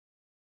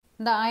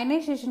The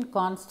ionization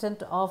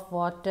constant of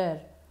water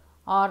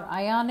or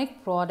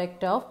ionic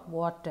product of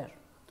water.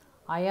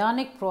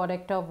 Ionic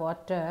product of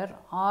water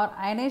or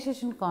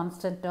ionization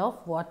constant of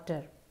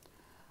water.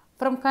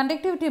 From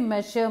conductivity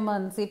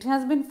measurements, it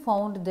has been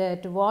found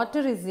that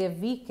water is a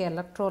weak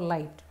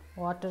electrolyte.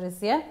 Water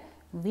is a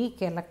weak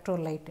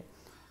electrolyte.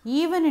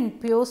 Even in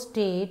pure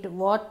state,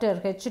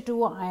 water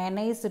H2O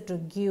ionized to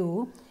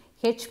give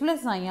H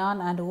plus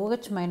ion and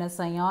OH minus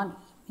ion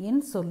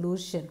in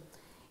solution.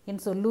 In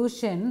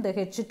solution, the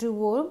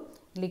H2O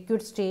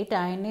liquid state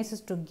ionizes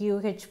to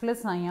give H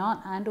plus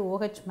ion and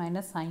OH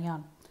minus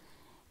ion.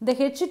 The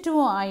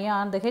H2O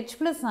ion, the H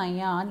plus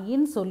ion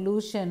in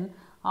solution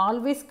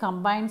always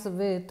combines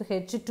with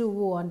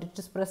H2O and it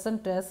is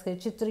present as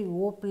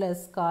H3O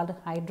plus called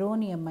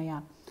hydronium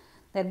ion.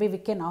 That way we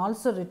can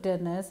also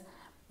return as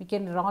 2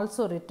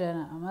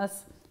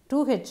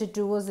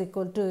 H2O is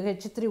equal to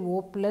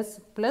H3O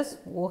plus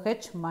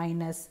OH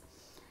minus.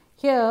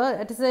 Here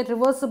it is a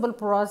reversible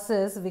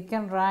process. We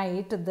can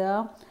write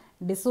the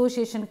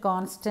dissociation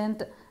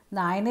constant, the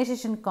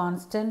ionization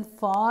constant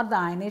for the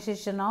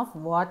ionization of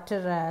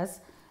water as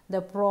the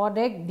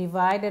product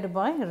divided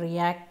by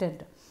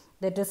reactant.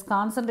 That is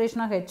concentration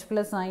of H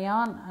plus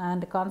ion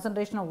and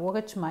concentration of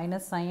OH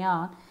minus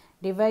ion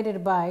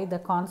divided by the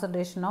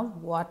concentration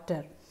of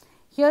water.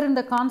 Here in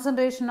the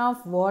concentration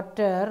of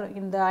water,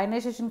 in the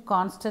ionization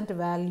constant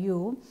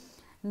value,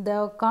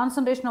 the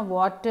concentration of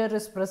water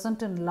is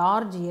present in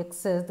large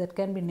excess that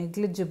can be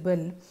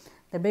negligible.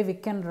 That way we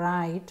can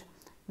write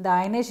the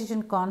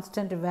ionization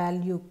constant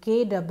value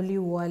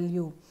Kw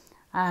value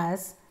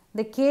as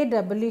the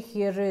Kw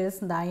here is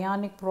the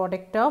ionic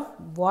product of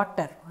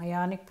water.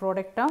 Ionic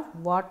product of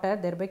water,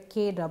 thereby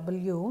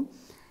Kw.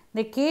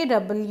 The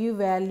Kw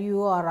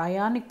value or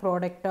ionic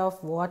product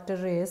of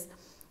water is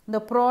the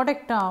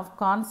product of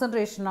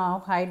concentration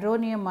of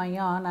hydronium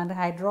ion and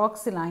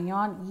hydroxyl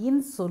ion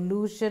in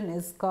solution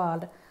is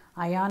called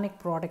ionic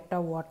product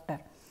of water.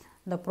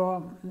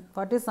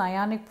 What is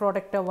ionic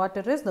product of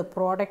water is the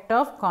product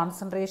of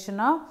concentration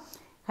of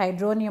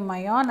hydronium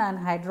ion and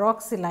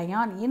hydroxyl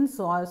ion in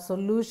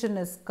solution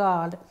is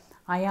called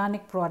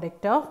ionic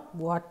product of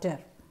water.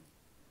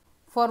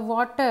 For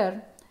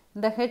water,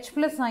 the H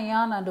plus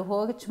ion and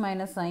OH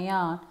minus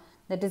ion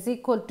that is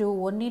equal to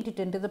 1 into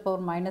 10 to the power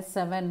minus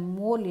 7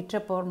 mole liter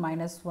power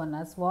minus 1.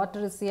 As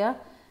water is here,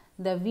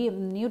 the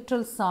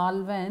neutral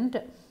solvent,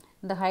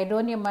 the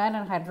hydronium ion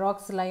and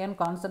hydroxyl ion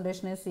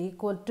concentration is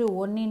equal to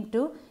 1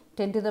 into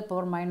 10 to the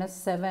power minus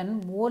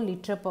 7 mole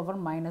liter power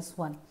minus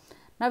 1.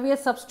 Now we are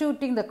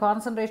substituting the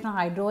concentration of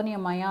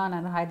hydronium ion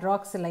and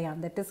hydroxyl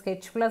ion, that is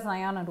H plus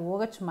ion and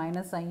OH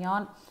minus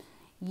ion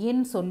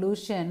in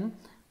solution,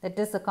 that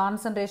is the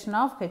concentration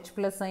of H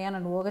plus ion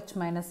and OH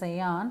minus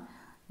ion,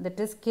 that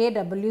is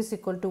Kw is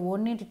equal to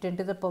 1 into 10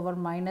 to the power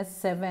minus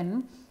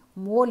 7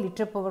 mole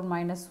liter power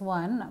minus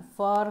 1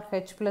 for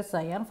H plus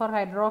ion. For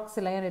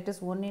hydroxyl ion it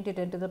is 1 into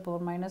 10 to the power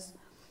minus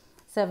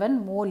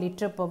 7 mole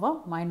liter power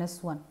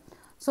minus 1.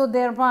 So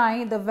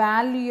thereby the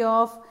value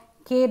of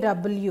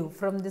Kw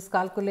from this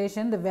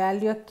calculation, the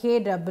value of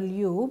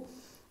Kw,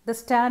 the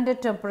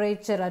standard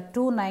temperature at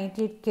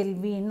 298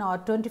 Kelvin or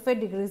 25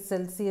 degrees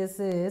Celsius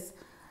is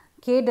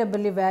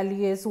Kw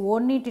value is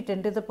 1 into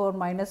 10 to the power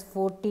minus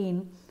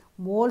 14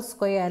 mole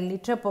square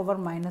liter power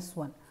minus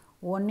 1.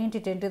 1 into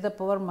 10 to the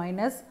power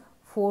minus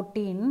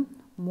 14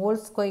 mole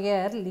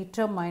square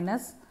liter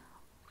minus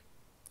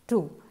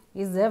 2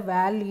 is the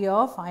value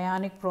of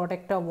ionic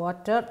product of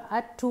water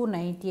at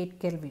 298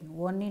 Kelvin.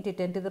 1 into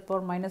 10 to the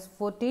power minus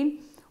 14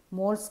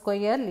 mole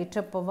square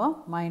liter power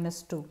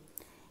minus 2.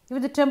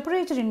 If the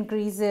temperature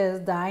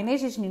increases, the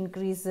ionization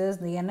increases,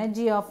 the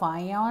energy of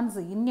ions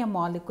in a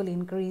molecule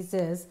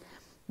increases,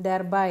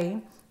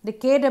 thereby the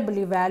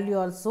Kw value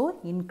also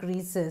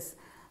increases.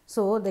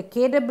 So the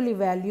Kw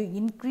value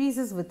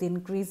increases with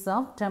increase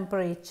of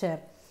temperature.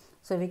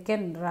 So we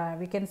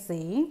can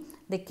say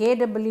the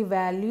Kw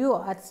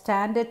value at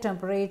standard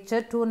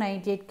temperature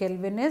 298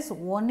 Kelvin is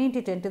 1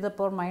 into 10 to the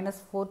power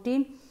minus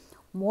 14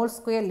 mole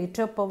square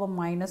liter power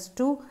minus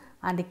 2,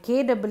 and the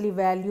Kw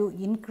value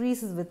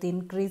increases with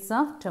increase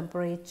of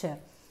temperature.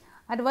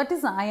 And what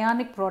is the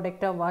ionic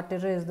product of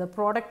water is the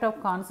product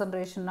of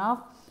concentration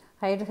of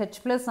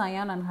H plus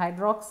ion and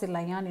hydroxyl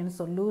ion in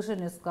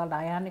solution is called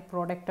ionic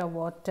product of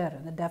water.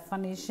 The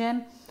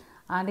definition,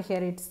 and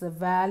here it's the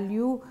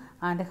value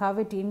and how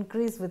it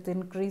increase with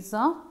increase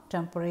of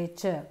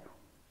temperature.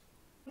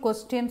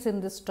 Questions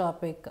in this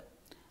topic.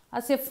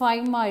 As a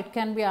 5 mark, it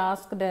can be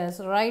asked as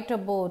write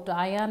about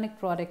ionic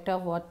product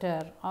of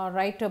water or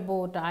write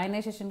about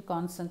ionization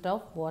constant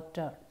of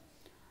water.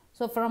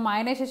 So from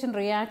ionization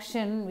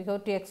reaction, we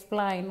have to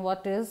explain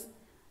what is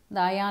the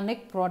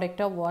ionic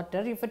product of water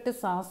if it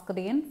is asked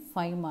in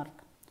 5 mark.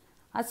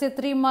 As a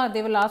 3 mark,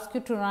 they will ask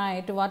you to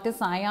write what is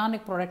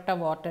ionic product of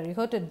water. You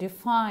have to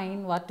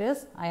define what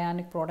is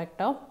ionic product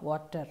of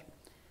water.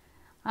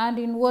 And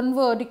in one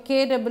word,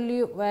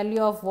 Kw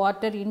value of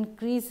water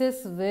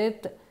increases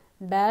with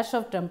dash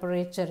of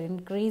temperature,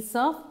 increase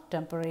of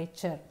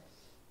temperature.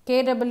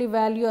 Kw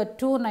value at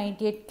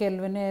 298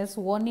 Kelvin is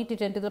 1 into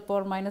 10 to the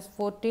power minus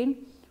 14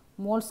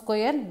 mole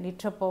square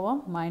liter power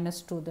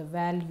minus 2 the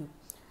value.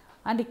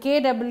 And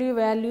Kw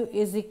value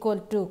is equal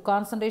to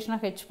concentration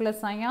of H plus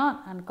ion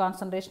and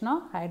concentration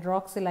of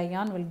hydroxyl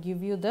ion will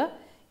give you the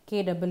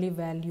Kw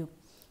value.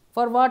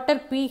 For water,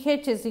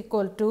 pH is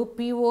equal to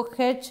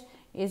pOH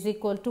is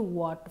equal to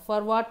what?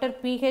 For water,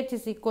 pH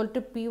is equal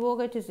to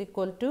pOH is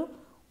equal to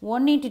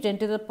 1 into 10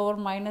 to the power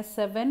minus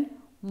 7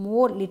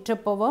 mole liter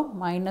power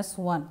minus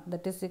 1.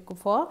 That is equal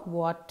for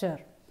water.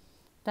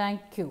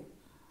 Thank you.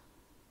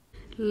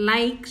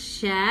 Like,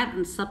 share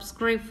and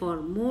subscribe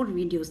for more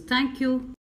videos. Thank you.